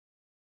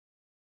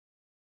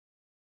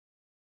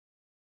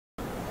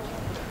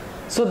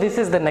So this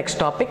is the next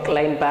topic,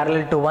 line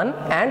parallel to one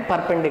and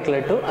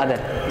perpendicular to other.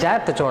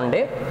 జాగ్రత్త చూడండి,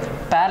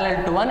 parallel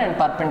to one and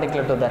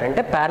perpendicular to other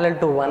అంటే parallel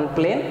to one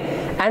plane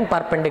and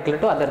perpendicular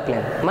to other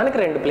plane. మనకి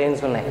రెండు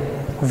planes ఉన్నాయి,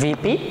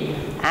 VP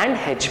and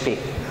HP.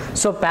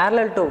 So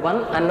parallel to one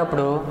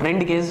అన్నప్పుడు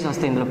రెండు cases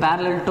వస్తాయి ఇందులో,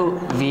 parallel to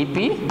VP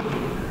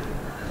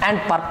and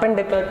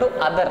perpendicular to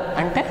other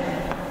అంటే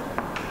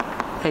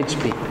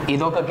HP.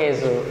 ఇదొక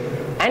కేసు.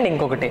 అండ్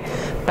ఇంకొకటి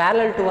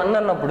parallel to one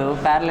అన్నప్పుడు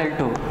parallel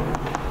to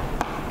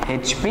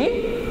HP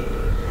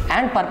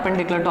and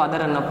perpendicular to other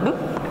అన్నప్పుడు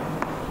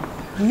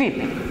VP.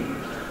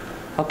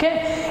 ఓకే,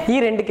 ఈ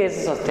రెండు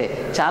కేసెస్ వస్తాయి,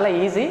 చాలా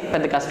ఈజీ,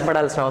 పెద్ద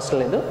కష్టపడాల్సిన అవసరం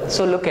లేదు.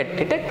 So look at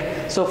it.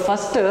 So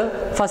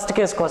first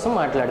case కోసం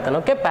మాట్లాడతాను.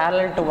 ఓకే,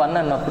 parallel to one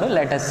అన్నప్పుడు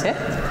let us say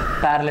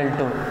parallel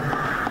to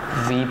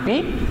VP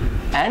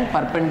and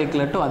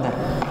perpendicular to other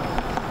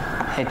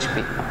HP.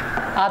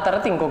 ఆ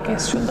తర్వాత ఇంకో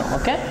కేసు చూద్దాం.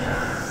 Okay,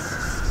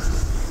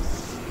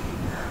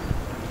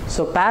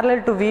 so parallel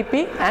to VP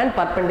and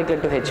perpendicular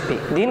to HP,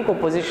 దీనికి ఒక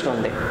position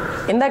ఉంది.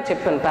 ఇందాక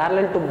చెప్పాను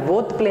parallel to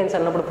both planes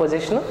అన్నప్పుడు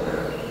పొజిషన్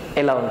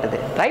ఎలా ఉంటుంది,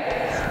 right?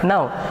 Now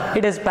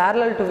it is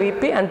parallel to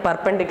VP and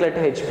perpendicular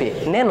to HP.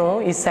 నేను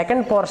ఈ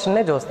సెకండ్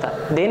పోర్షన్నే చూస్తా,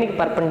 దేనికి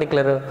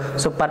perpendicular?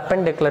 So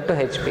perpendicular to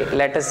HP.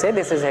 Let us say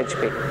this is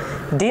HP.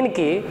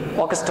 దీనికి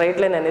ఒక స్ట్రైట్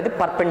లైన్ అనేది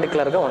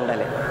పర్పెండిక్యులర్గా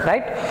ఉండాలి,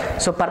 right?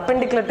 So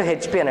perpendicular to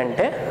HP అని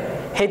అంటే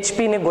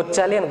హెచ్పిని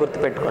గుచ్చాలి అని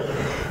గుర్తుపెట్టుకోండి.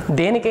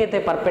 దేనికైతే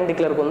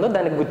పర్పెండిక్యులర్గా ఉందో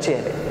దానికి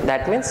గుచ్చేయాలి.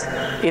 దాట్ మీన్స్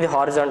ఇది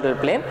horizontal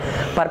plane,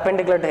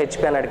 perpendicular to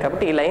HP అన్నాడు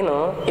కాబట్టి ఈ లైన్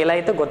ఇలా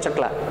అయితే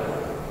గుచ్చట్లా.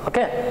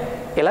 ఓకే,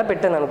 ఇలా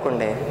పెట్టాను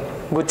అనుకోండి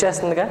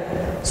గుచ్చేస్తుందిగా.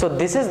 So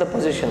this is the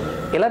position.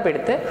 ఇలా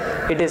పెడితే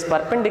it is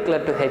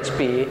perpendicular to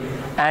HP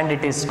and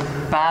it is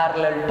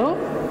parallel to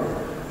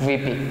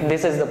VP.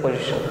 This is the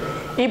position.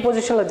 ఈ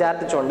పొజిషన్లో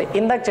జాగ్రత్త చూడండి,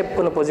 ఇందాక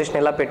చెప్పుకున్న పొజిషన్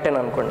ఇలా పెట్టాను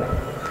అనుకోండి,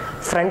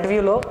 ఫ్రంట్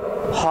వ్యూలో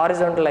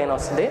హారిజాంటల్ లైన్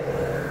వస్తుంది,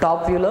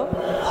 టాప్ వ్యూలో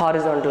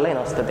హారిజాంటల్ లైన్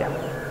వస్తుంది,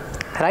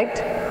 రైట్?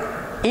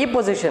 ఈ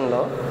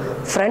పొజిషన్లో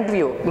ఫ్రంట్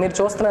వ్యూ మీరు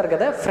చూస్తున్నారు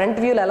కదా, ఫ్రంట్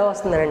వ్యూలో ఎలా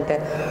వస్తుంది అంటే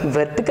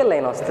వెర్టికల్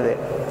లైన్ వస్తుంది.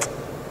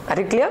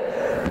 అది క్లియర్?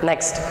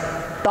 నెక్స్ట్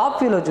టాప్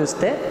వ్యూలో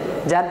చూస్తే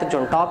జాగ్రత్త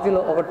చూడండి, టాప్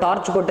వ్యూలో ఒక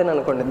టార్చ్ కొట్టాను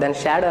అనుకోండి, దాని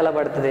షాడో ఎలా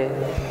పడుతుంది?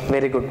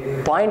 వెరీ గుడ్,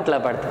 పాయింట్లా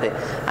పడుతుంది.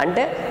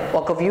 అంటే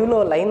ఒక వ్యూలో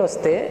లైన్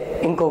వస్తే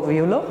ఇంకొక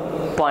వ్యూలో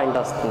పాయింట్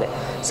వస్తుంది.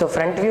 సో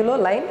ఫ్రంట్ వ్యూలో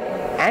లైన్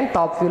అండ్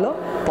టాప్ వ్యూలో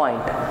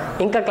పాయింట్.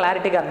 ఇంకా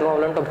క్లారిటీగా అర్థం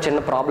అవ్వాలంటే ఒక చిన్న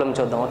ప్రాబ్లం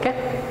చూద్దాం. Okay,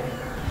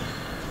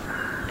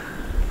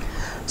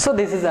 so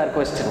this is our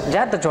question.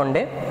 జాగ్రత్త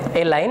చూడండి,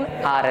 ఏ లైన్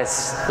ఆర్ఎస్,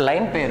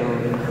 లైన్ పేరు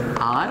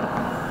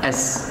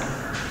ఆర్ఎస్,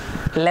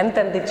 లెంత్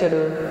ఎంత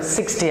ఇచ్చాడు?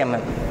 60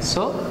 mm.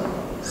 So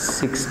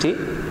 60.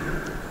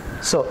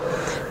 So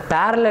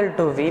parallel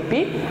to VP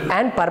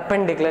and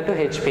perpendicular to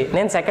HP.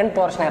 నేను second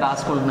portion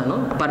రాసుకుంటున్నాను,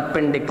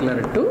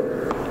 perpendicular to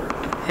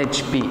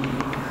HP.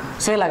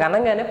 So ఇలాగ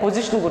అనగానే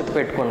పొజిషన్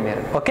గుర్తుపెట్టుకోండి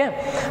మీరు. ఓకే,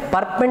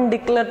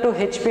 పర్పెండిక్యులర్ టు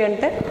HP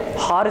అంటే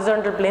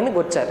horizontal plane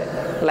గుచ్చాలి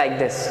like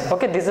this.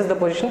 Okay, this is the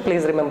position,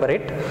 please remember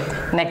it.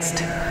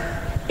 Next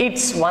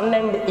it's one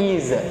end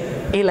is,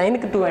 ఈ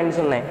లైన్కి 2 ends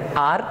ఉన్నాయి,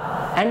 R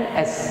and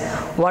S.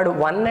 వాడు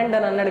 1 end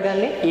అని అన్నాడు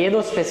కానీ ఏదో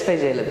స్పెసిఫై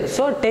చేయలేదు.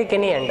 So take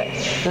any end,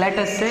 let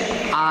us say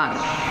R.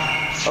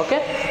 Okay,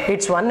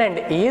 it's one end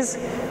is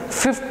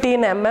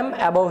 15 mm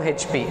above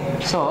HP.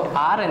 So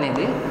R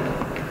అనేది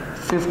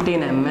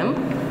 15 mm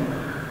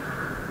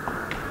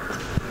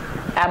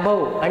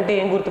అబౌవ్ అంటే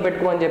ఏం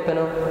గుర్తుపెట్టుకోమని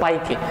చెప్పాను?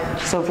 పైకి.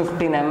 సో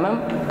 15 mm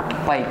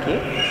పైకి.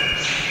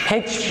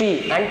 HP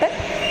అంటే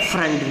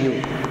front view.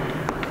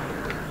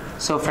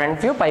 So front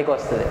view పైకి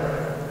వస్తుంది.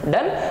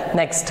 Done.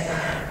 Next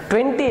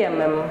 20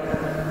 mm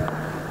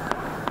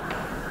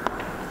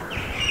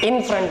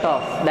in front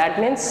of, that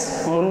means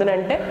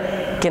ముందునంటే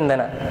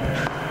కిందన.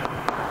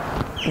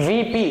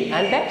 VP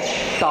అంటే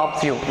top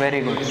view.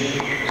 Very good.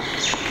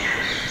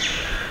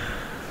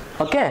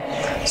 Okay,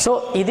 so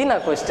ఇది నా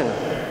క్వశ్చన్.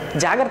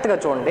 జాగ్రత్తగా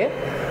చూడండి,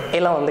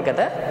 ఇలా ఉంది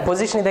కదా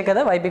పొజిషన్, ఇదే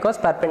కదా why because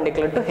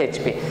perpendicular to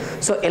HP.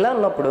 So ఇలా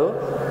ఉన్నప్పుడు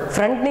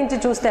ఫ్రంట్ నుంచి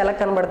చూస్తే ఎలా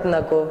కనబడుతుంది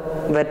నాకు?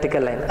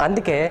 Vertical line.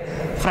 అందుకే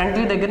ఫ్రంట్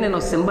వ్యూ దగ్గర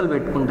నేను సింబల్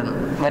పెట్టుకుంటాను,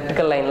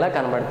 వెర్టికల్ లైన్లా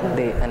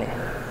కనబడుతుంది అని.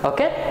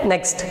 ఓకే,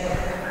 నెక్స్ట్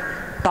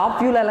టాప్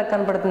వ్యూలో ఎలా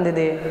కనబడుతుంది?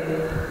 ఇది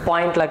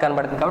పాయింట్లా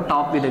కనబడుతుంది కాబట్టి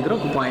టాప్ వ్యూ దగ్గర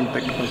ఒక పాయింట్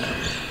పెట్టుకుంటాను.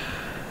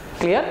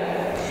 క్లియర్?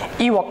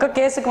 ఈ ఒక్క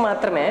కేసుకి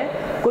మాత్రమే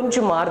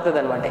కొంచెం మారుతుంది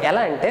అనమాట.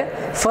 ఎలా అంటే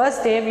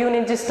ఫస్ట్ ఏ వ్యూ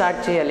నుంచి స్టార్ట్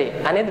చేయాలి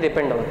అనేది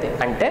డిపెండ్ అవుతుంది.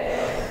 అంటే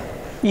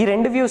ఈ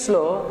రెండు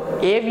వ్యూస్లో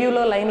ఏ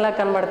వ్యూలో లైన్లా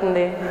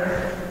కనబడుతుంది?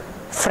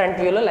 ఫ్రంట్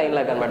వ్యూలో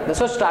లైన్లా కనబడుతుంది.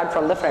 So start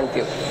from the front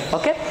view.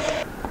 Okay,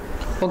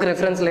 ఒక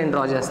రిఫరెన్స్ లైన్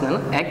డ్రా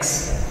చేస్తున్నాను, X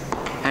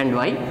and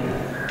Y.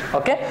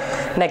 Okay,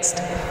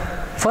 next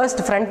first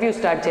front view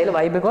start చేయాలి.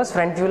 వై బికాస్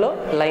ఫ్రంట్ వ్యూలో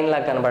లైన్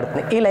లాగా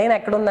కనబడుతుంది. ఈ లైన్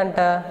ఎక్కడ ఉందంట?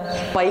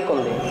 పైకి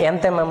ఉంది.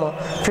 ఎంత mm?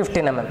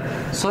 15 mm.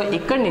 సో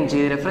ఇక్కడి నుంచి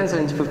రెఫరెన్స్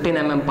నుంచి 15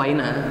 mm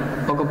పైన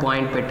ఒక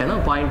పాయింట్ పెట్టాను,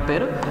 పాయింట్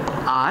పేరు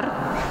R.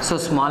 సో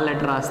స్మాల్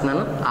లెటర్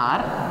రాస్తున్నాను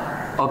R.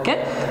 ఓకే,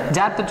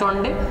 జాగ్రత్త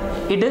చూడండి,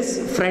 it is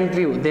front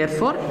view, there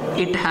four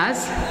it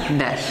has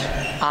dash,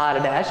 R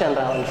dash అని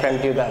రావాలి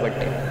ఫ్రంట్ వ్యూ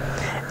కాబట్టి.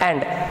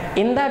 అండ్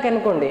ఇందాక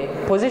అనుకోండి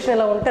పొజిషన్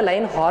ఎలా ఉంటే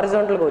లైన్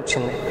హారిజాంటల్గా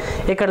వచ్చింది,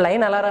 ఇక్కడ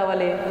లైన్ ఎలా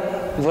రావాలి,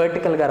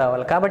 వర్టికల్గా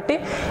రావాలి. కాబట్టి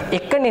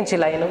ఇక్కడి నుంచి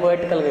లైన్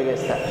వర్టికల్గా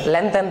గీస్తా.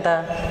 లెంత్ ఎంత,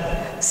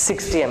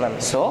 60 mm.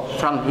 So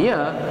from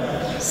here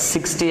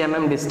 60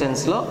 mm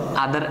డిస్టెన్స్లో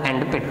అదర్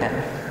ఎండ్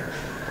పెట్టాను.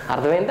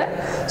 అర్థమైందా?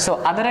 సో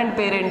అదర్ ఎండ్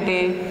పేరేంటి,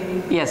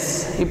 ఎస్.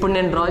 ఇప్పుడు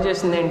నేను డ్రా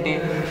చేసింది ఏంటి,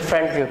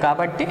 ఫ్రంట్ వ్యూ,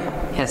 కాబట్టి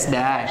yes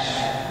dash.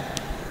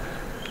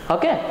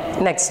 Okay,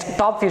 next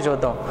top view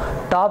చూద్దాం.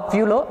 టాప్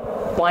వ్యూలో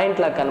పాయింట్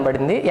లాగా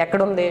కనబడింది,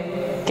 ఎక్కడుంది,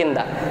 కింద.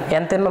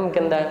 ఎంత mm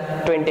కింద,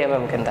 20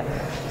 mm కింద.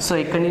 సో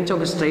ఇక్కడి నుంచి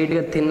ఒక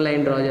స్ట్రైట్గా థిన్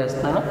లైన్ డ్రా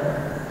చేస్తాను.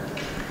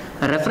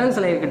 రెఫరెన్స్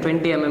లైన్కి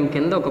 20 mm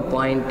కింద ఒక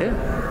పాయింట్.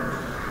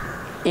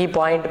 ఈ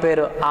పాయింట్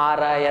పేరు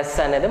ఆర్ఎస్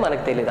అనేది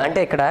మనకు తెలియదు. అంటే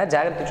ఇక్కడ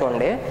జాగ్రత్త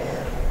చూడండి,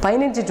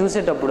 పైనుంచి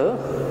చూసేటప్పుడు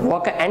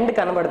ఒక ఎండ్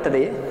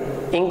కనబడుతుంది,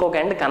 ఇంకొక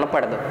ఎండ్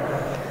కనపడదు.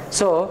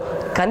 సో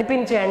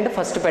కనిపించే ఎండ్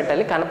ఫస్ట్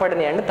పెట్టాలి,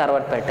 కనపడని ఎండ్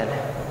తర్వాత పెట్టాలి.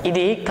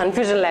 ఇది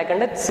కన్ఫ్యూజన్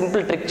లేకుండా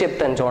సింపుల్ ట్రిక్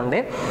చెప్తాను చూడండి.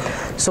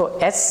 సో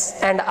ఎస్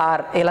అండ్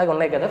ఆర్ ఇలాగ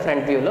ఉన్నాయి కదా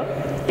ఫ్రంట్ వ్యూలో.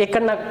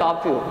 ఇక్కడ నాకు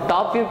టాప్ వ్యూ,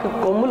 టాప్ వ్యూకి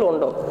కొమ్ములు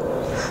ఉండవు.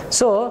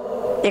 సో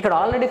ఇక్కడ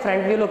ఆల్రెడీ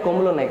ఫ్రంట్ వ్యూలో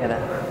కొమ్ములు ఉన్నాయి కదా,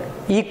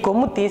 ఈ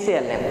కొమ్ము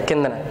తీసేయాలి నేను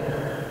కిందన.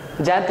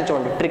 జాగ్రత్త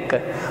చూడండి ట్రిక్.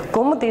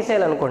 కొమ్ము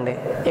తీసేయాలనుకోండి,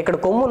 ఇక్కడ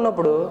కొమ్ము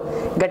ఉన్నప్పుడు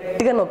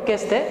గట్టిగా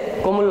నొక్కేస్తే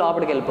కొమ్ములు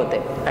లోపలికి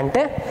వెళ్ళిపోతాయి.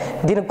 అంటే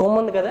దీని కొమ్ము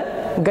ఉంది కదా,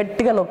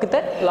 గట్టిగా నొక్కితే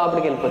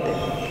లోపలికి వెళ్ళిపోతాయి.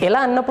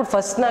 ఇలా అన్నప్పుడు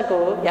ఫస్ట్ నాకు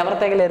ఎవరు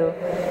తగిలేరు,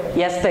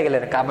 ఎస్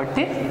తగిలేరు.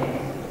 కాబట్టి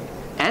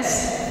ఎస్,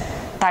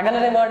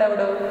 తగలని వాడు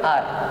ఎవడు,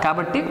 ఆర్.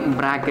 కాబట్టి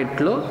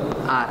బ్రాకెట్లో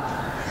ఆర్.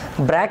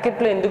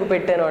 బ్రాకెట్లో ఎందుకు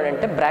పెట్టాను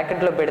అంటే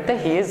బ్రాకెట్లో పెడితే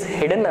హీఈస్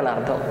హిడెన్ అని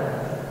అర్థం.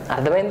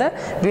 అర్థమైందా?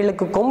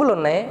 వీళ్ళకి కొమ్ములు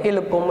ఉన్నాయి,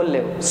 వీళ్ళకి కొమ్ములు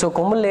లేవు. సో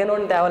కొమ్ములు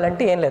లేని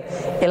తేవాలంటే ఏం లేదు,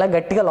 ఇలా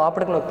గట్టిగా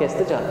లోపలికి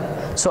నొక్కేస్తే చాలు.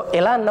 సో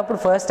ఇలా అన్నప్పుడు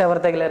ఫస్ట్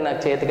ఎవరు తగిలారు నాకు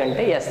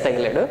చేతికంటే, ఎస్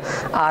తగిలాడు,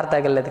 ఆర్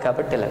తగలేదు.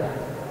 కాబట్టి ఇలాగా.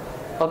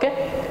 ఓకే,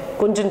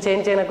 కొంచెం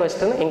చేంజ్ అయిన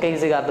క్వశ్చన్ ఇంకా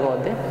ఈజీగా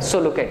అర్థమవుద్ది. So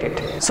look at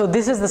it. So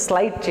this is the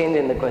slight change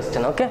in the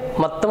question. Okay,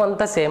 మొత్తం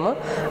అంతా same.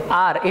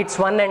 Are it's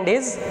 1 end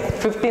is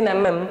 15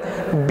 mm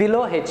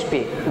below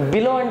HP.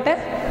 Below అంటే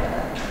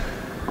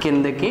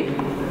కిందకి,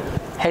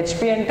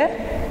 హెచ్పి అంటే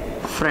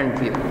front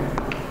view.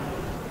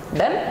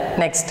 Then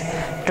next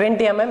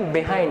 20 mm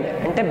behind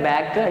అంటే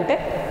back, అంటే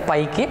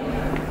పైకి.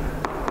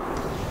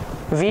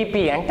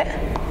 VP అంటే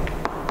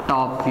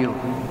top view.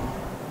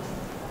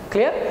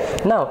 Clear?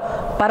 Now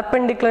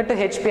perpendicular to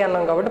HP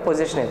అన్నాం కాబట్టి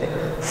పొజిషన్ ఇది.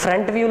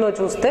 ఫ్రంట్ వ్యూలో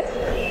చూస్తే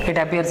it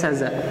appears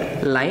as a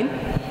line,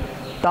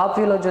 top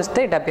వ్యూలో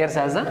చూస్తే it appears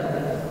as a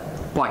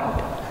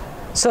point.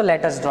 So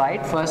let us draw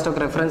it. First ఒక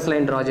రెఫరెన్స్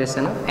లైన్ డ్రా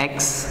చేశాను,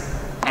 X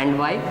and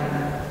why.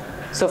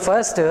 So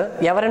first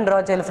ఎవరిని డ్రా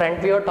చేయాలి,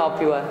 front view top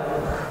view?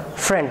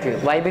 Front view.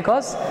 Why?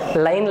 Because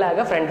line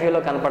లాగా front వ్యూలో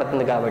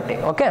కనపడుతుంది కాబట్టి.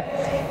 ఓకే,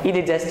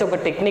 ఇది just ఒక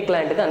టెక్నిక్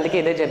లాంటిది, అందుకే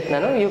ఇదే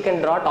చెప్తున్నాను. You can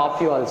draw top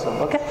view also.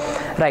 Okay,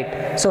 right.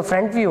 So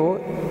front view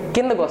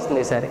కిందకు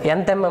వస్తుంది సార్.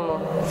 ఎంత mm?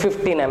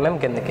 15 mm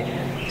కిందకి.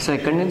 సో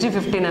ఇక్కడ నుంచి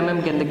 15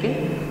 mm కిందకి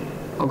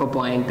ఒక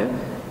point,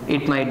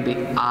 it might be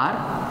are.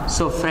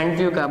 So front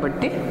view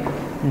కాబట్టి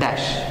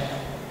డాష్.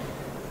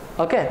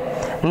 ఓకే,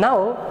 నౌ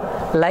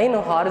లైన్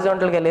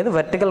హారిజాంటల్గా లేదు,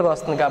 వర్టికల్గా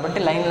వస్తుంది కాబట్టి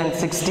line length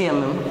 60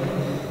 mm.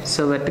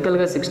 So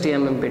వర్టికల్గా 60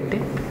 mm పెట్టి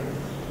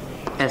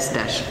yes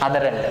dash,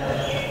 other end.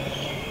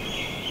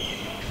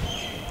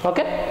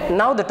 Okay,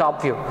 now the top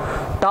view.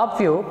 Top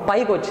view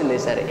పైకి వచ్చింది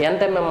సరే.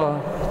 ఎంత mm?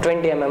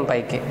 20 mm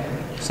పైకి.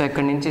 సో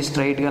ఇక్కడ నుంచి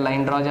స్ట్రైట్గా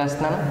లైన్ డ్రా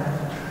చేస్తున్నాను.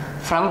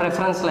 ఫ్రమ్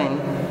రెఫరెన్స్ లైన్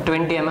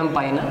 20 mm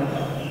పైన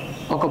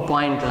ఒక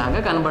పాయింట్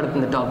లాగా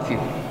కనబడుతుంది టాప్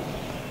వ్యూ.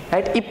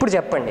 రైట్, ఇప్పుడు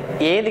చెప్పండి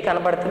ఏది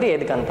కనపడుతుంది,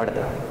 ఏది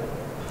కనపడదు?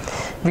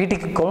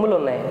 వీటికి కొమ్ములు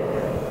ఉన్నాయి,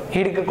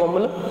 వీటికి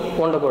కొమ్ములు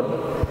ఉండకూడదు.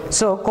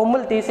 సో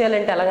కొమ్ములు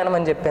తీసేయాలంటే ఎలా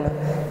అనమని చెప్పాను,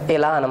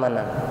 ఇలా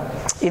అనమన్నాను.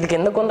 ఇది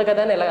కిందకు ఉంది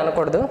కదా అని ఇలా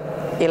అనకూడదు,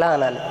 ఇలా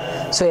అనాలి.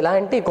 సో ఇలా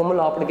అంటే ఈ కొమ్ము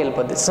లోపలికి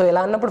వెళ్ళిపోద్ది. సో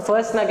ఇలా అన్నప్పుడు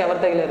ఫస్ట్ నాకు ఎవరు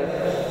తగిలారు,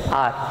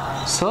 ఆర్.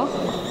 సో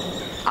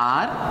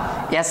ఆర్,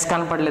 ఎస్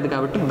కనపడలేదు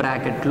కాబట్టి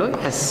బ్రాకెట్లో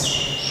yes.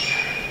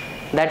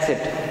 That's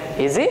it,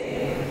 easy.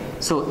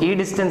 So ఈ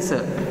డిస్టెన్స్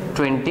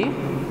 20,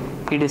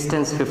 ఈ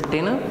డిస్టెన్స్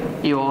 15,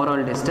 ఈ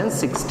ఓవరాల్ డిస్టెన్స్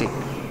 60.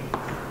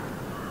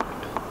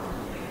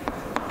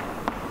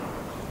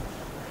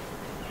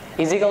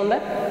 ఈజీగా ఉందా?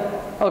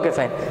 Okay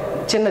fine.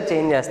 చిన్న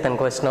చేంజ్ చేస్తాను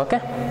question. Okay,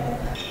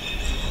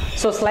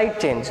 so slight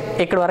change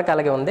ఇక్కడ వరకు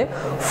అలాగే ఉంది.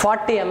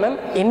 40 mm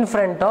in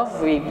front of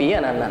VP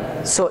అని అన్నాను.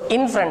 So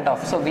in front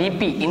of, so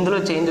VP ఇందులో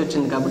చేంజ్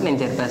వచ్చింది కాబట్టి నేను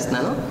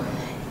చెప్పేస్తున్నాను.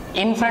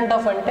 ఇన్ ఫ్రంట్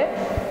ఆఫ్ అంటే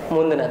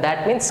ముందున,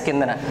 దాట్ మీన్స్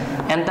కిందన.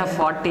 ఎంత?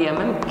 40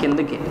 mm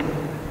కిందకి.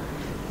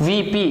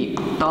 విపి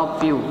టాప్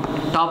వ్యూ,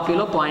 టాప్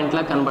వ్యూలో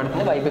పాయింట్లా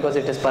కనబడుతుంది. Why? Because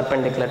it is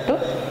perpendicular to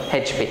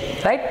HP.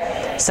 Right,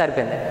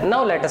 సరిపోయింది.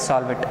 Now let us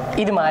solve it.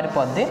 ఇది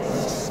మారిపోద్ది.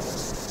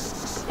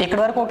 ఇక్కడ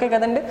వరకు ఓకే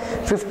కదండి.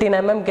 15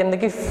 mm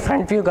కిందకి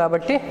ఫ్రంట్ వ్యూ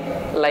కాబట్టి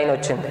లైన్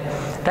వచ్చింది.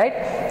 రైట్,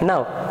 నౌ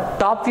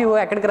టాప్ వ్యూ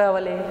ఎక్కడికి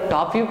రావాలి?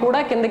 టాప్ వ్యూ కూడా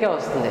కిందకే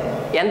వస్తుంది.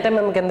 ఎంత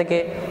mm కిందకి?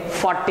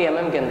 40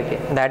 mm కిందకి.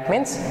 దాట్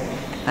మీన్స్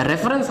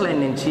రెఫరెన్స్ లైన్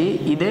నుంచి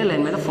ఇదే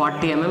లైన్ మీద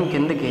 40 mm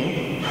కిందకి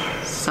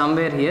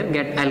somewhere here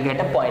I'll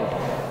get a point.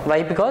 Why?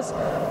 Because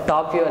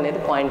top view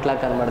అనేది పాయింట్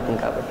లాగా కనబడుతుంది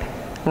కాబట్టి.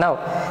 నౌ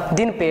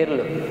దీని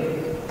పేర్లు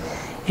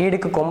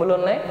వీడికి కొమ్ములు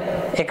ఉన్నాయి,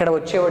 ఇక్కడ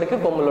వచ్చేవాడికి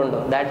కొమ్ములు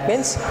ఉండవు. దాట్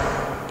మీన్స్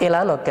ఇలా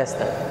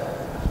నొక్కేస్తాను.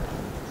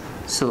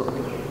 సో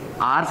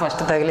ఆర్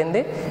ఫస్ట్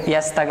తగిలింది,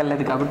 ఎస్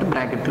తగలలేదు కాబట్టి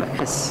బ్రాకెట్లో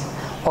ఎస్.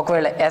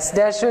 ఒకవేళ ఎస్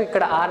డాష్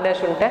ఇక్కడ ఆర్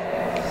డాష్ ఉంటే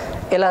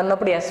ఇలా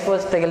అన్నప్పుడు ఎస్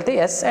ఫస్ట్ తగిలితే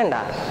yes and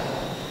are.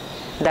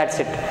 That's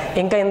it.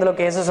 ఇంకా ఇందులో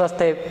కేసెస్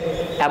వస్తాయి.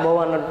 అబోవ్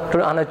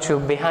అనొచ్చు,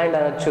 బిహైండ్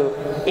అనొచ్చు,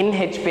 ఇన్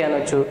హెచ్పి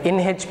అనొచ్చు.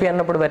 ఇన్ హెచ్పి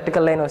అన్నప్పుడు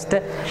వెర్టికల్ లైన్ వస్తే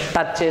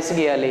టచ్ చేసి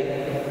గీయాలి.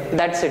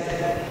 That's it.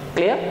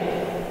 Clear?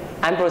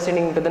 I'm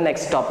proceeding to the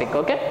next topic.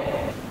 Okay,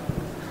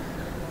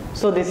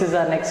 so this is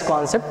our next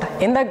concept.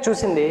 ఇందాక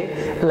చూసింది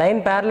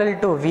line parallel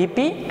to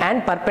VP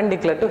and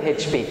perpendicular to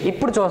HP.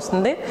 ఇప్పుడు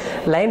చూస్తుంది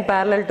line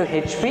parallel to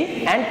HP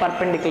and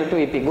perpendicular to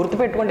VP.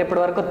 గుర్తుపెట్టుకోండి,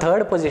 ఇప్పటి వరకు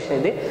third position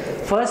ఇది.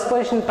 First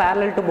position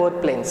parallel to both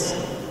planes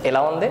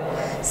ఇలా ఉంది.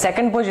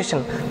 Second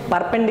position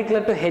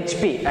perpendicular to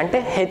HP అంటే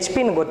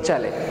హెచ్పిని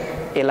గొచ్చాలి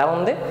ఇలా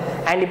ఉంది.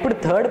 అండ్ ఇప్పుడు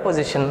third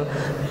position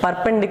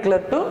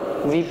perpendicular to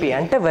VP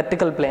అంటే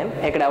వెర్టికల్ ప్లేన్,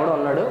 ఇక్కడ ఎవడో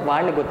ఉన్నాడు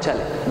వాడిని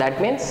గొచ్చాలి. That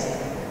means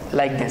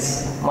like this,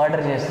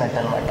 murder చేసినట్టు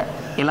అనమాట.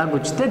 ఇలా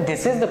గుచ్చితే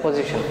this is the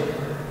position.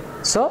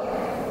 So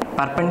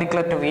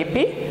perpendicular to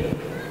VP,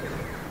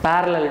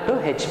 parallel to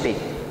HP.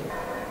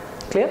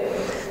 Clear?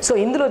 So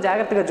ఇందులో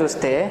జాగ్రత్తగా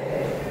చూస్తే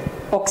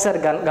ఒకసారి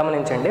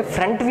గమనించండి.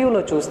 ఫ్రంట్ వ్యూలో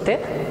చూస్తే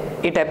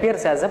it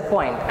appears as a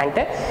point.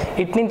 అంటే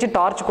ఇటు నుంచి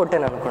టార్చ్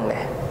కొట్టాను అనుకోండి,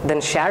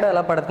 దాని షాడో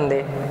ఎలా పడుతుంది?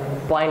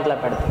 పాయింట్లా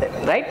పడుతుంది.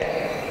 రైట్?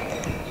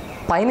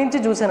 పైనుంచి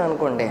చూసాను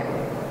అనుకోండి,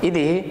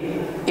 ఇది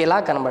ఇలా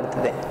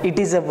కనబడుతుంది. It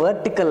is a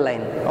vertical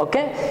line.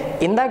 Okay,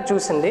 ఇందాక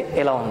చూసింది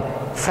ఇలా ఉంది.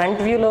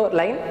 ఫ్రంట్ వ్యూలో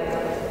లైన్,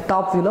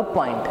 టాప్ వ్యూలో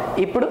పాయింట్.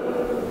 ఇప్పుడు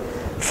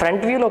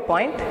ఫ్రంట్ వ్యూలో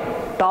పాయింట్,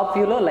 టాప్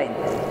వ్యూలో లైన్.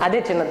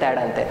 అదే చిన్న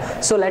తేడా అంతే.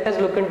 So let us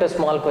look into a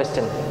small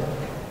question.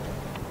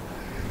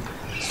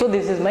 So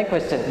this is my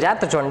question.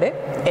 జాగ్రత్త చూడండి.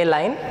 ఏ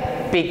లైన్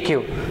PQ.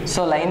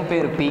 సో లైన్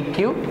పేరు PQ,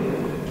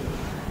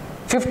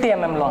 50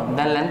 mm లాంగ్,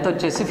 దాని లెంత్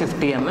వచ్చేసి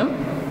 50 mm.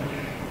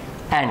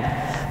 And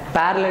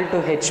parallel to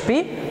HP,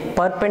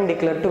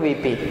 perpendicular to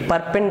VP.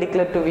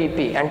 Perpendicular to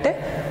VP అంటే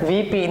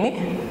విపిని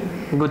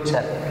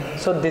గుచ్చారు.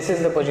 So this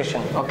is the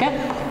position. Okay,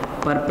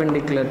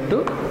 perpendicular to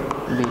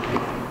VP.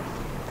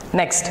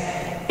 Next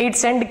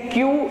it's and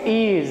Q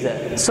is.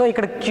 So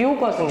ఇక్కడ queue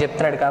కోసం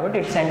చెప్తున్నాడు కాబట్టి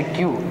it's and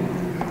queue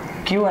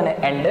అనే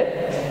end.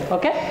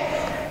 Okay,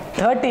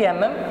 30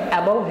 mm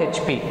above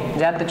HP.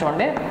 జాగ్రత్త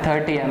చూడండి,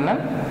 30 mm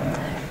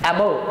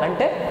above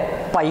అంటే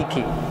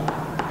పైకి,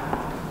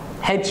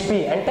 హెచ్పి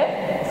అంటే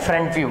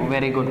front view.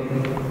 Very good.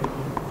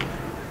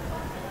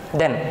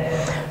 Then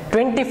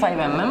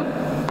 25 mm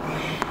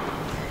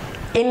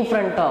in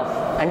front of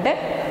అంటే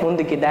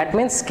ముందుకి, దాట్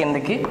మీన్స్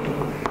కిందకి.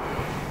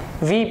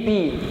 VP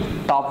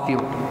top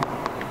view.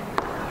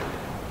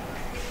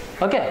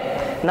 Okay,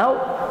 now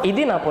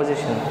ఇది నా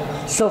పొజిషన్.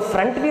 సో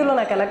ఫ్రంట్ వ్యూలో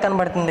నాకు ఎలా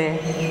కనబడుతుంది?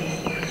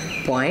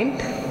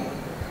 పాయింట్.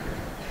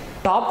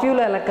 టాప్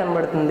వ్యూలో ఎలా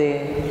కనబడుతుంది?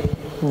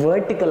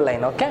 Vertical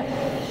line. Okay,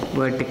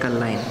 vertical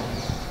line.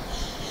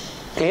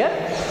 Clear?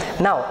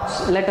 Now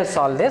let us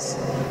solve this.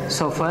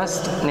 So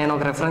first నేను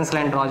ఒక రెఫరెన్స్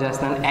లైన్ డ్రా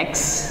చేస్తున్నాను,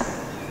 X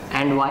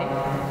and why.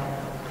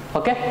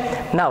 Okay,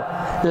 now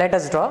let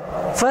us draw.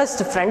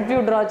 First front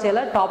view draw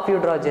చేయాలా, టాప్ వ్యూ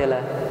డ్రా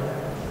చేయాలా?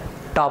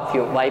 Top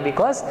view. Why?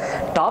 Because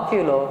top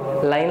వ్యూలో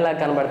line లాగా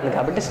కనబడుతుంది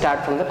కాబట్టి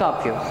start from the top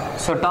view.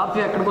 So top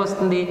view ఎక్కడికి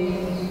వస్తుంది?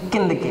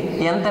 కిందకి.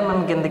 ఎంత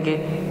mm కిందకి?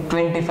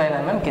 25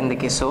 mm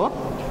కిందకి. సో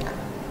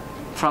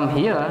ఫ్రమ్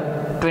హియర్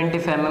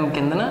 25 mm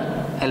కిందన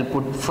I'll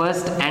put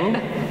first end.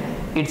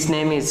 Its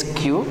name is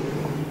Q.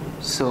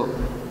 So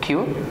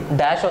Q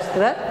dash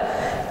వస్తుందా?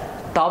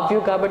 టాప్ వ్యూ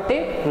కాబట్టి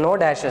నో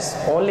డాషెస్,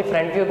 ఓన్లీ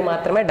ఫ్రంట్ వ్యూకి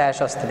మాత్రమే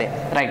డాష్ వస్తుంది.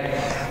 రైట్?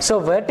 సో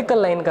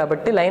వర్టికల్ లైన్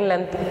కాబట్టి line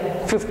length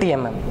 50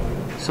 mm.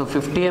 So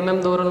 50 mm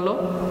దూరంలో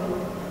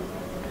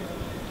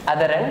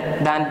other end,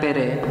 దాని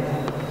పేరే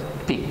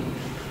P.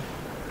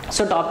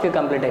 So top view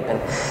complete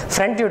అయిపోయింది.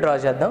 Front view draw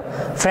చేద్దాం.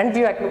 ఫ్రంట్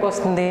వ్యూ ఎక్కడికి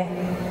వస్తుంది?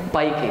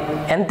 పైకి.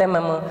 ఎంత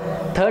mm?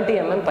 30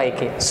 mm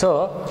పైకి. సో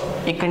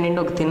ఇక్కడ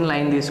నుండి ఒక థిన్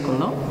లైన్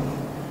తీసుకుందాం.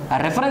 ఆ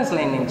రెఫరెన్స్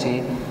లైన్ నుంచి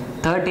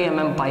 30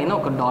 mm పైన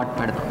ఒక డాట్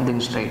పెడదాం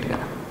దీన్ని స్ట్రైట్గా.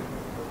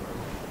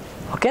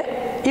 ఓకే,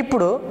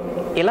 ఇప్పుడు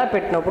ఇలా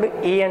పెట్టినప్పుడు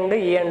ఈ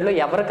ఎండ్లో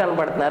ఎవరు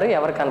కనపడుతున్నారు,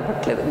 ఎవరు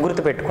కనపడట్లేదు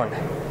గుర్తుపెట్టుకోండి.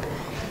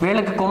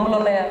 వీళ్ళకి కొమ్ములు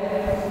ఉన్నాయా?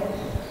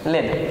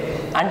 లేదు.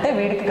 అంటే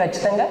వీడికి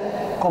ఖచ్చితంగా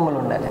కొమ్ములు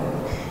ఉండాలి.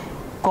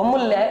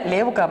 కొమ్ములు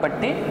లేవు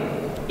కాబట్టి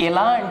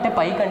ఇలా అంటే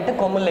పైకంటే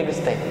కొమ్ములు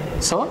లెగుస్తాయి.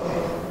 సో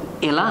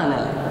ఇలా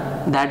అనాలి.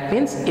 దాట్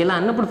మీన్స్ ఇలా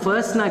అన్నప్పుడు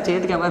ఫస్ట్ నా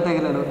చేతికి ఎవరు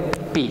తగిలారు?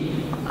 పి.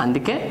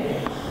 అందుకే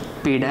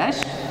పి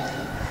డాష్.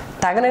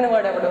 తగలేని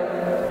వాడు ఎవడు?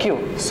 క్యూ.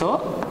 So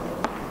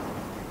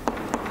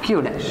Q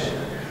dash.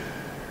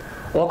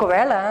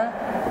 ఒకవేళ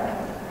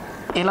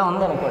ఇలా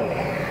ఉందనుకోండి,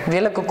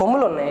 వీళ్ళకు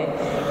కొమ్ములు ఉన్నాయి,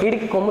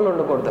 వీడికి కొమ్ములు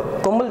ఉండకూడదు.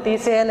 కొమ్ములు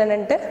తీసేయాలని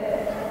అంటే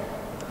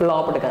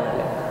లోపలికి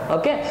అనాలి.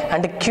 ఓకే,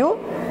 అంటే క్యూ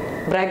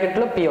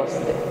బ్రాకెట్లో పి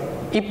వస్తుంది.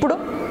 ఇప్పుడు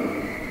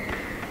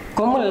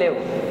కొమ్ములు లేవు,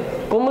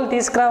 కొమ్ములు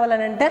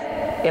తీసుకురావాలని అంటే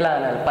ఇలా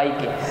అనాలి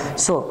పైకి.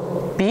 సో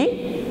పి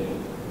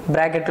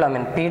బ్రాకెట్లో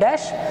పి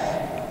డాష్.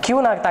 క్యూ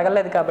నాకు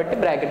తగలేదు కాబట్టి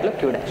బ్రాకెట్లో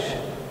క్యూ డాష్.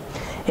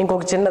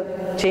 ఇంకొక చిన్న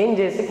చేంజ్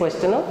చేసి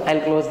question I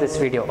will close this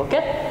video. Okay,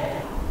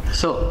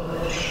 so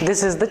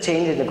this is the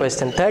change in the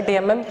question. 30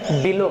 mm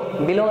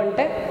below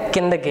అంటే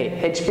కిందకి,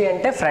 హెచ్పి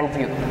అంటే ఫ్రంట్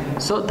వ్యూ.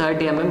 సో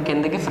 30 mm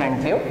కిందకి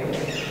front view.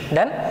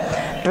 Then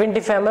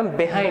 25 mm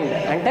behind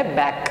అంటే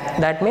బ్యాక్,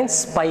 దట్ మీన్స్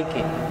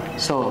పైకి.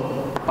 So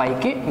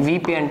పైకి,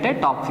 VP అంటే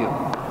top view.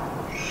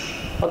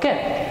 Okay,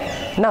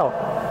 now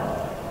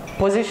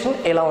position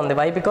ఎలా ఉంది?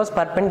 Why because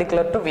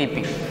perpendicular to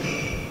VP.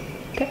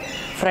 Okay,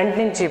 front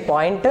నుంచి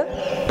పాయింట్,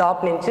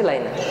 టాప్ నుంచి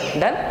line.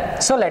 Done.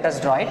 So let us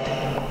draw it.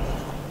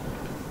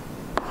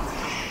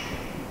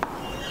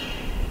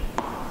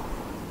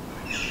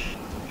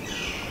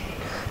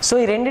 So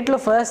ఈ రెండిట్లో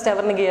ఫస్ట్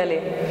ఎవరిని గీయాలి?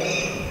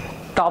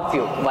 Top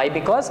view. Why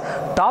because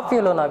top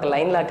వ్యూలో నాకు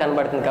లైన్ లాగా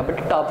కనబడుతుంది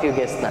కాబట్టి టాప్ వ్యూ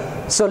గీస్తున్నాను.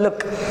 సో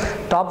లుక్,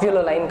 టాప్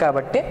వ్యూలో లైన్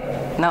కాబట్టి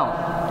నా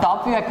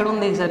టాప్ వ్యూ ఎక్కడ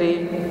ఉంది? సరే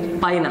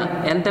పైన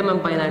ఎంత mm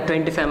పైన?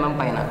 25 mm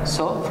పైన.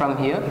 సో ఫ్రమ్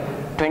హియర్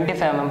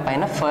 25 mm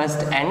పైన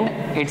first end,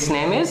 its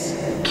name is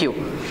queue.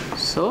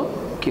 So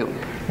Q.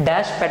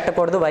 Dash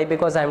పెట్టకూడదు. Why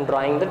because I'm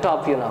drawing the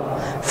top view నా.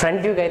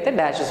 ఫ్రంట్ వ్యూకి అయితే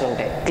డాషెస్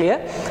ఉంటాయి.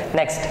 Clear?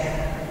 Next,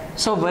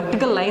 so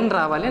vertical line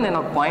రావాలి. నేను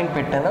ఒక పాయింట్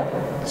పెట్టాను.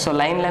 సో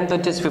లైన్ లెంత్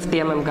వచ్చేసి 50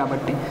 mm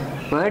కాబట్టి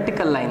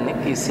వర్టికల్ లైన్ని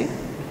గీసి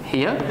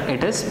here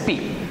it is P.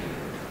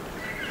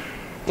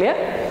 Clear?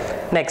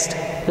 Next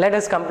let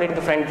us complete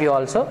the front view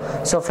also.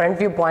 So front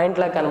view point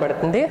లాగా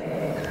కనబడుతుంది,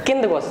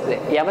 కిందకి వస్తుంది.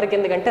 ఎవరి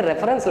కిందకంటే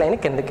రెఫరెన్స్ లైన్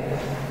కిందకి.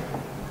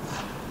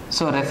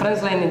 సో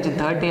రెఫరెన్స్ లైన్ నుంచి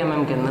 30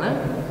 mm కిందన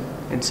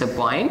it's a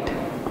point.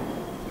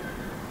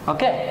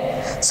 Okay,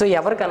 so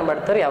ఎవరు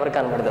కనబడతారు, ఎవరు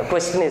కనబడతారు?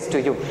 Question is to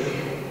you.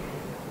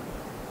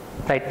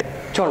 Right,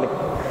 చూడండి,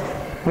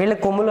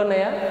 వీళ్ళకి కొమ్ములు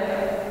ఉన్నాయా?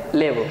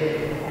 లేవు.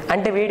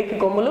 అంటే వీడికి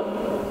కొమ్ములు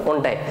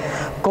ఉంటాయి.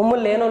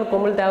 కొమ్ములు లేని వాళ్ళు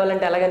కొమ్ములు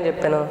తేవాలంటే ఎలాగని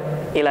చెప్పాను?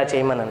 ఇలా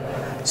చేయమన్నాను.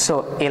 సో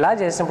ఇలా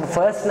చేసినప్పుడు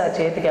ఫస్ట్ నా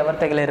చేతికి ఎవరు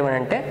తగిలేరు అని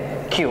అంటే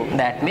queue.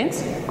 That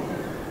means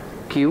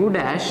Q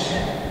dash.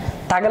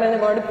 తగలని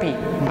వాడు పి,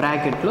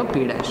 బ్రాకెట్లో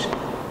పి డాష్.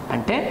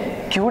 అంటే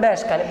క్యూ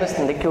డాష్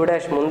కనిపిస్తుంది, క్యూ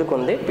డాష్ ముందుకు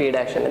ఉంది, పి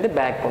డాష్ అనేది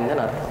బ్యాక్ ఉంది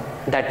అని అర్థం.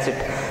 That's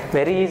it,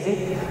 very easy.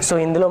 So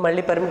ఇందులో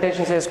మళ్ళీ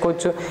పర్మిటేషన్స్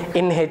వేసుకోవచ్చు.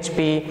 In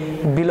HP,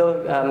 below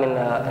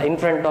in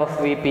front of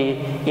VP,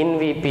 in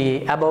VP,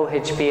 above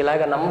HP,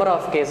 ఇలాగ నంబర్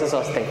ఆఫ్ కేసెస్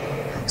వస్తాయి.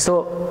 సో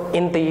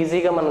ఇంత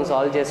ఈజీగా మనం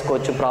సాల్వ్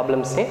చేసుకోవచ్చు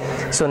ప్రాబ్లమ్స్ని.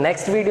 సో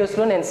నెక్స్ట్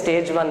వీడియోస్లో నేను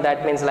stage 1,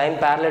 that means line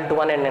parallel to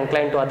 1 and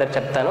incline to other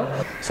చెప్తాను.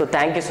 So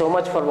thank you so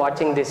much for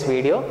watching this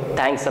video.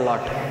 Thanks a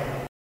lot.